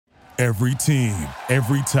Every team,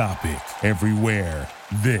 every topic, everywhere.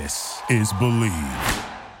 This is Believe.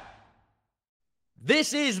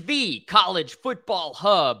 This is the College Football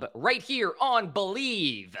Hub right here on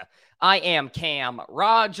Believe. I am Cam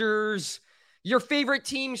Rogers. Your favorite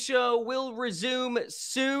team show will resume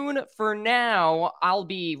soon. For now, I'll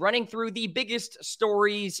be running through the biggest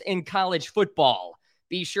stories in college football.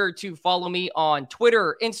 Be sure to follow me on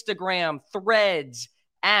Twitter, Instagram, Threads,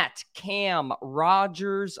 at Cam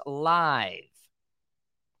Rogers Live.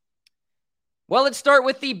 Well, let's start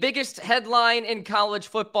with the biggest headline in college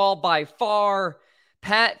football by far.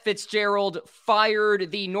 Pat Fitzgerald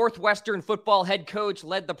fired. The Northwestern football head coach,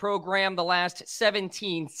 led the program the last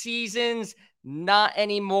 17 seasons. Not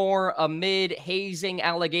anymore amid hazing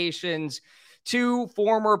allegations. Two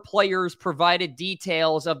former players provided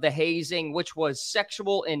details of the hazing, which was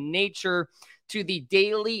sexual in nature, to the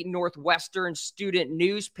Daily Northwestern student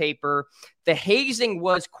newspaper. The hazing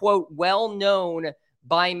was, quote, well known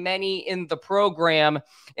by many in the program.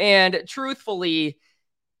 And truthfully,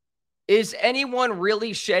 is anyone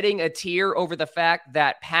really shedding a tear over the fact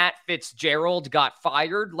that Pat Fitzgerald got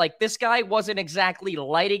fired? Like, this guy wasn't exactly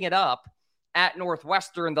lighting it up at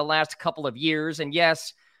Northwestern the last couple of years. And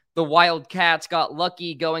yes, the Wildcats got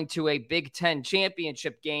lucky going to a Big Ten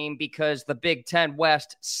championship game because the Big Ten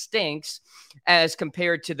West stinks as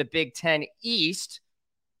compared to the Big Ten East.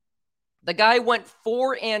 The guy went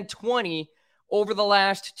 4-20 over the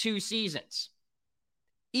last two seasons.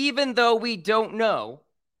 Even though we don't know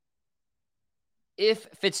if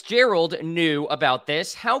Fitzgerald knew about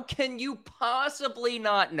this, how can you possibly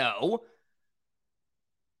not know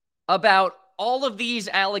about all of these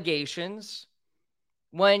allegations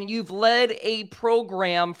when you've led a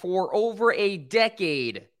program for over a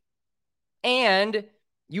decade and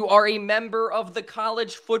you are a member of the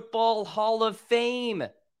College Football Hall of Fame?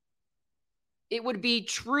 It would be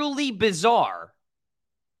truly bizarre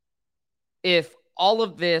if all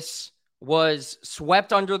of this was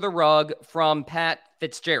swept under the rug from Pat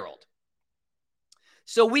Fitzgerald.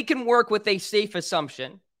 So we can work with a safe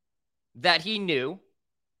assumption that he knew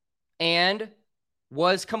and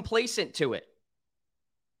was complacent to it.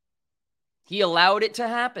 He allowed it to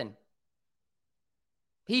happen.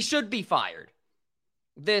 He should be fired.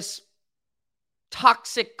 This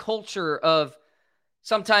toxic culture of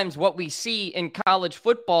sometimes what we see in college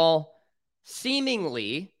football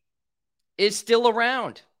seemingly is still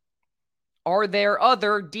around. Are there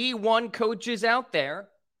other D1 coaches out there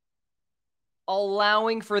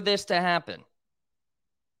allowing for this to happen?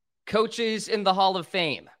 Coaches in the Hall of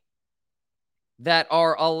Fame that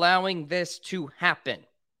are allowing this to happen.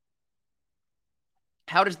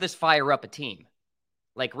 How does this fire up a team?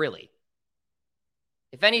 Like, really?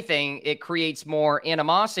 If anything, it creates more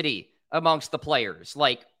animosity amongst the players.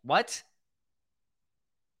 Like, what?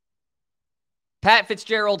 Pat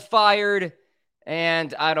Fitzgerald fired,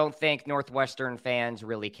 and I don't think Northwestern fans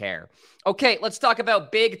really care. Okay, let's talk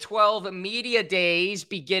about Big 12 Media Days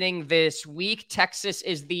beginning this week. Texas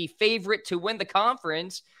is the favorite to win the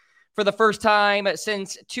conference for the first time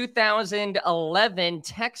since 2011.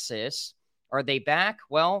 Texas, are they back?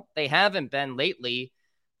 Well, they haven't been lately.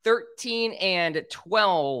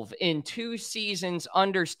 13-12 in 2 seasons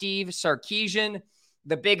under Steve Sarkisian.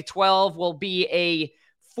 The Big 12 will be a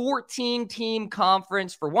 14-team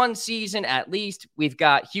conference for 1 season at least. We've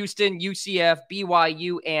got Houston, UCF,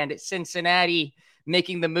 BYU, and Cincinnati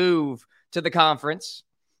making the move to the conference.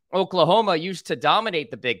 Oklahoma used to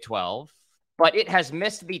dominate the Big 12, but it has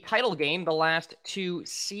missed the title game the last 2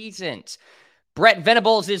 seasons. Brett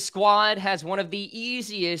Venables' squad has one of the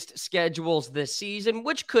easiest schedules this season,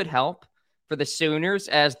 which could help for the Sooners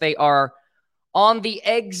as they are on the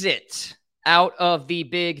exit out of the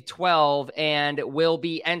Big 12 and will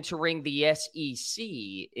be entering the SEC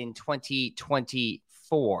in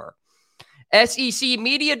 2024. SEC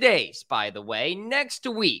Media Days, by the way, next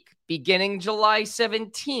week, beginning July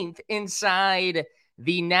 17th inside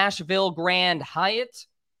the Nashville Grand Hyatt.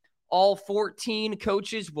 All 14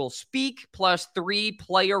 coaches will speak, plus 3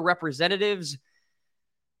 player representatives.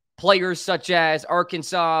 Players such as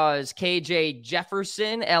Arkansas's KJ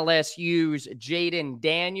Jefferson, LSU's Jaden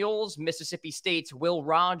Daniels, Mississippi State's Will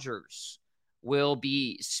Rogers will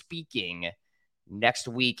be speaking next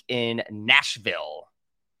week in Nashville.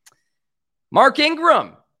 Mark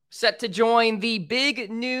Ingram set to join the Big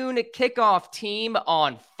Noon Kickoff team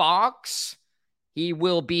on Fox. He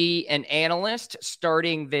will be an analyst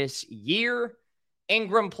starting this year.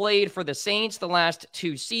 Ingram played for the Saints the last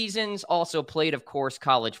 2 seasons, also played, of course,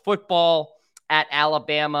 college football at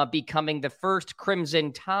Alabama, becoming the first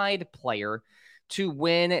Crimson Tide player to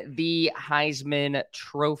win the Heisman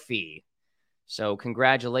Trophy. So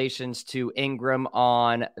congratulations to Ingram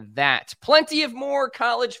on that. Plenty of more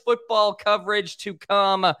college football coverage to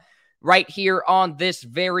come right here on this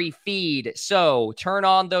very feed. So turn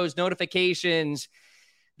on those notifications.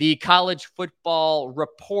 The College Football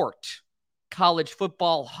Report, College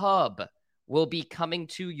Football Hub will be coming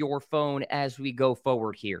to your phone as we go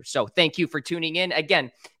forward here. So thank you for tuning in.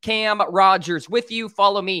 Again, Cam Rogers with you.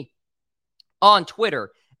 Follow me on Twitter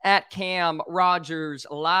at Cam Rogers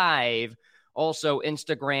Live. Also,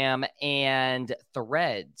 Instagram and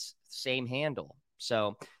Threads, same handle.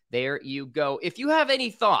 So there you go. If you have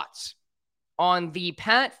any thoughts on the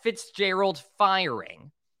Pat Fitzgerald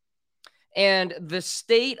firing and the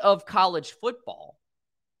state of college football,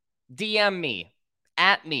 DM me,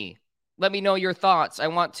 at me. Let me know your thoughts. I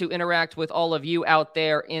want to interact with all of you out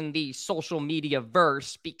there in the social media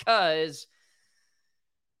verse because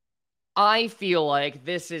I feel like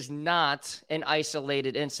this is not an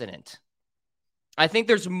isolated incident. I think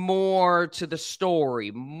there's more to the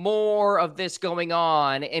story, more of this going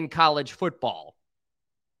on in college football.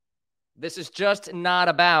 This is just not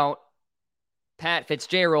about Pat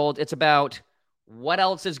Fitzgerald. It's about what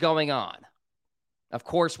else is going on. Of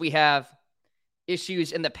course, we have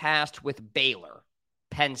issues in the past with Baylor,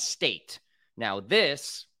 Penn State. Now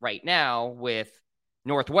this, right now, with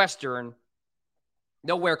Northwestern,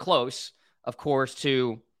 nowhere close, of course,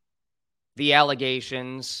 to the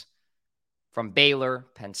allegations from Baylor,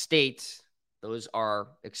 Penn State. Those are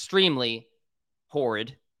extremely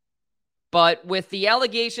horrid. But with the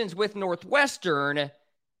allegations with Northwestern,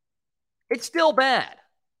 it's still bad.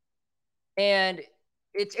 And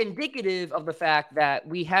it's indicative of the fact that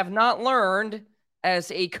we have not learned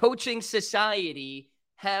as a coaching society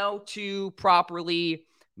how to properly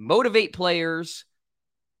motivate players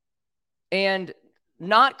and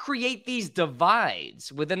not create these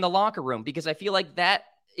divides within the locker room, because I feel like that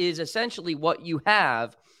is essentially what you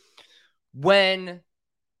have when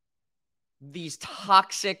these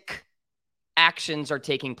toxic actions are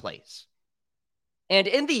taking place. And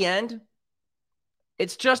in the end,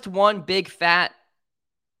 it's just one big fat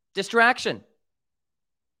distraction.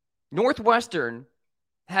 Northwestern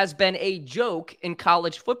has been a joke in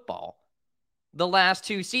college football the last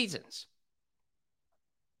 2 seasons.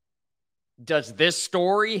 Does this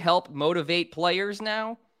story help motivate players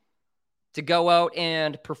now to go out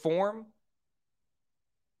and perform?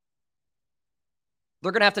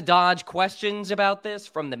 They're going to have to dodge questions about this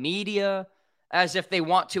from the media as if they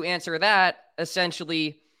want to answer that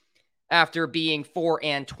essentially after being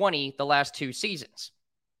 4-20 the last 2 seasons.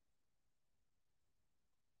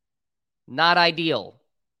 Not ideal.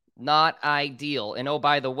 Not ideal. And oh,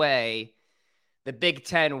 by the way, the Big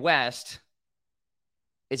Ten West,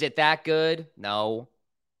 is it that good? No.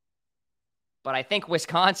 But I think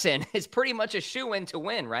Wisconsin is pretty much a shoo-in to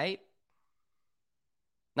win, right?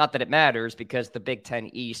 Not that it matters because the Big Ten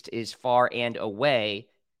East is far and away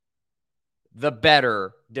the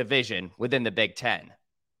better division within the Big Ten.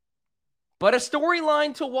 But a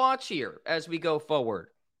storyline to watch here as we go forward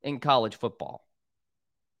in college football,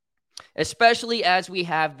 especially as we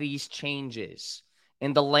have these changes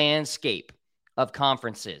in the landscape of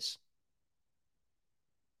conferences.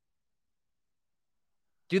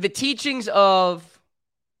 Do the teachings of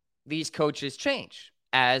these coaches change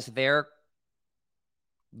as their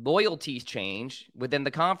loyalties change within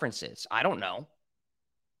the conferences? I don't know.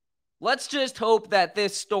 Let's just hope that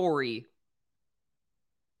this story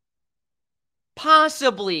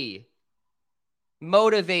possibly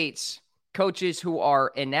motivates coaches who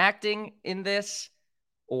are enacting in this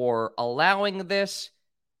or allowing this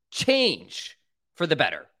change for the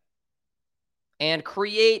better and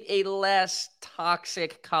create a less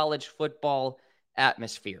toxic college football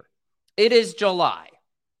atmosphere. It is July.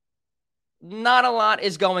 Not a lot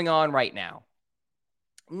is going on right now.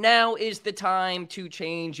 Now is the time to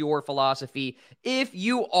change your philosophy if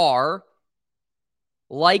you are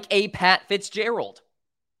like a Pat Fitzgerald,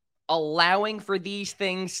 allowing for these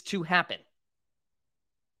things to happen.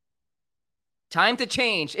 Time to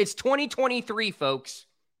change. It's 2023, folks.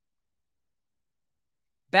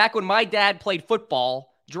 Back when my dad played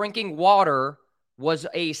football, drinking water was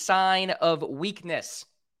a sign of weakness.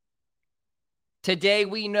 Today,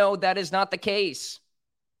 we know that is not the case.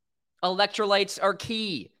 Electrolytes are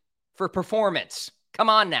key for performance. Come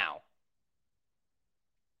on now.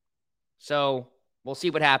 So we'll see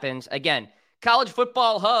what happens. Again, College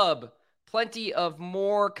Football Hub, plenty of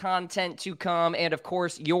more content to come. And of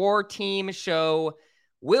course, your team show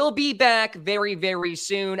will be back very, very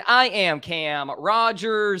soon. I am Cam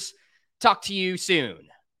Rogers. Talk to you soon.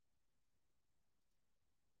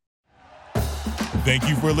 Thank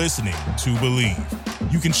you for listening to Believe.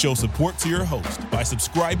 You can show support to your host by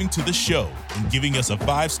subscribing to the show and giving us a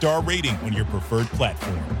 5-star rating on your preferred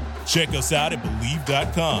platform. Check us out at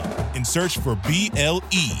Believe.com and search for BLEAV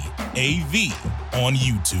on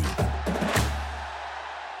YouTube.